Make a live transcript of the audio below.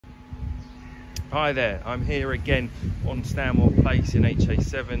Hi there, I'm here again on Stanmore Place in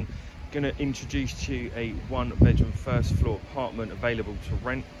HA7. Going to introduce to you a 1-bedroom first floor apartment available to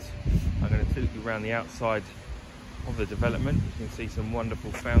rent. I'm going to tilt you around the outside of the development. You can see some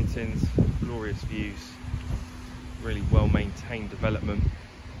wonderful fountains, glorious views, really well maintained development.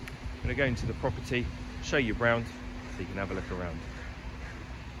 I'm going to go into the property, show you around so you can have a look around.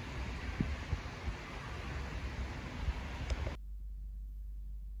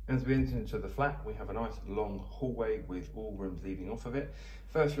 As we enter into the flat, we have a nice long hallway with all rooms leading off of it.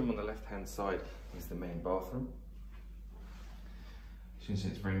 First room on the left hand side is the main bathroom. As you can see,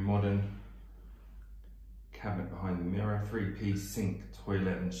 it's very modern. Cabinet behind the mirror, 3-piece sink,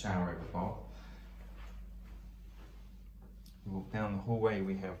 toilet and shower over bath. We walk down the hallway,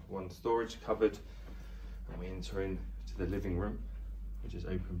 we have one storage cupboard, and we enter into the living room, which is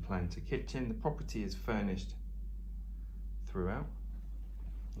open plan to kitchen. The property is furnished throughout.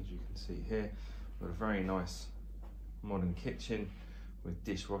 As you can see here, we've got a very nice modern kitchen with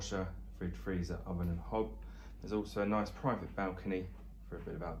dishwasher, fridge, freezer, oven and hob. There's also a nice private balcony for a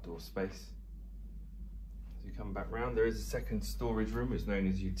bit of outdoor space. As you come back round, there is a second storage room, it's known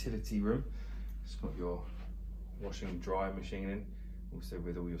as utility room. It's got your washing and dry machine in, also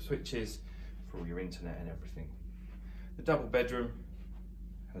with all your switches for all your internet and everything. The double bedroom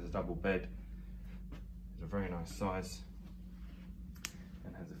has a double bed. It's a very nice size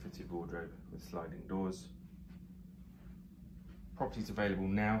and has a fitted wardrobe with sliding doors. Property is available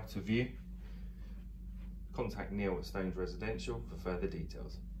now to view. Contact Neil at Stones Residential for further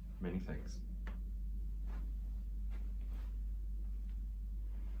details. Many thanks.